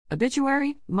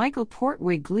Obituary, Michael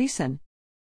Portewig Gleason.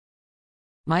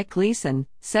 Mike Gleason,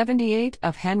 78,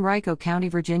 of Henrico County,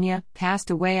 Virginia,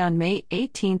 passed away on May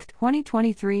 18,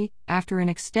 2023, after an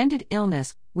extended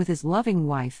illness, with his loving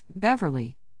wife,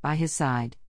 Beverly, by his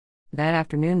side. That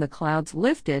afternoon the clouds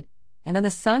lifted, and then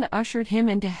the sun ushered him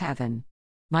into heaven.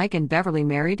 Mike and Beverly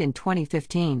married in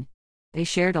 2015. They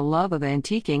shared a love of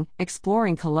antiquing,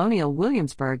 exploring colonial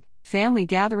Williamsburg, family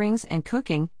gatherings and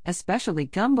cooking, especially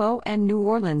gumbo and New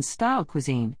Orleans-style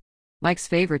cuisine. Mike's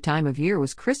favorite time of year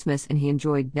was Christmas, and he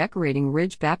enjoyed decorating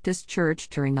Ridge Baptist Church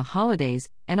during the holidays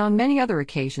and on many other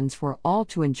occasions for all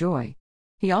to enjoy.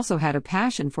 He also had a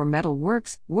passion for metal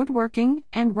works, woodworking,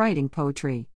 and writing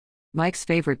poetry. Mike's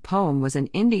favorite poem was an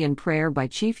Indian prayer by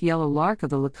Chief Yellow Lark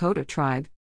of the Lakota tribe.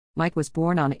 Mike was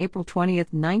born on April 20,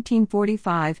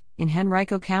 1945, in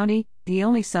Henrico County, the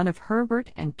only son of Herbert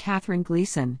and Catherine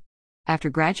Gleason.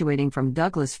 After graduating from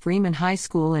Douglas Freeman High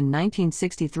School in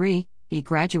 1963, he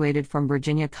graduated from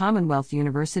Virginia Commonwealth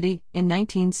University in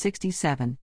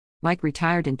 1967. Mike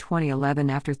retired in 2011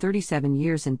 after 37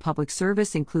 years in public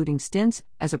service, including stints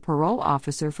as a parole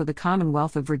officer for the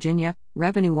Commonwealth of Virginia,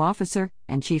 revenue officer,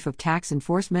 and chief of tax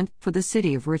enforcement for the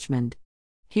city of Richmond.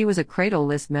 He was a Cradle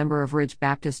List member of Ridge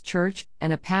Baptist Church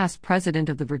and a past president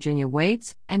of the Virginia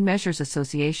Weights and Measures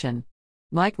Association.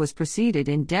 Mike was preceded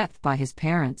in death by his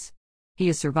parents. He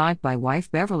is survived by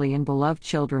wife Beverly and beloved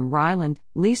children Ryland,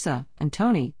 Lisa, and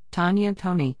Tony, Tanya,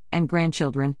 Tony, and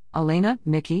grandchildren Elena,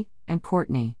 Mickey, and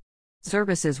Courtney.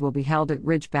 Services will be held at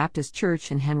Ridge Baptist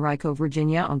Church in Henrico,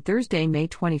 Virginia on Thursday, May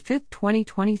 25,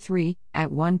 2023,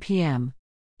 at 1 p.m.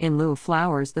 In lieu of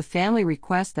flowers, the family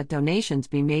requests that donations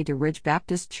be made to Ridge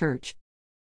Baptist Church.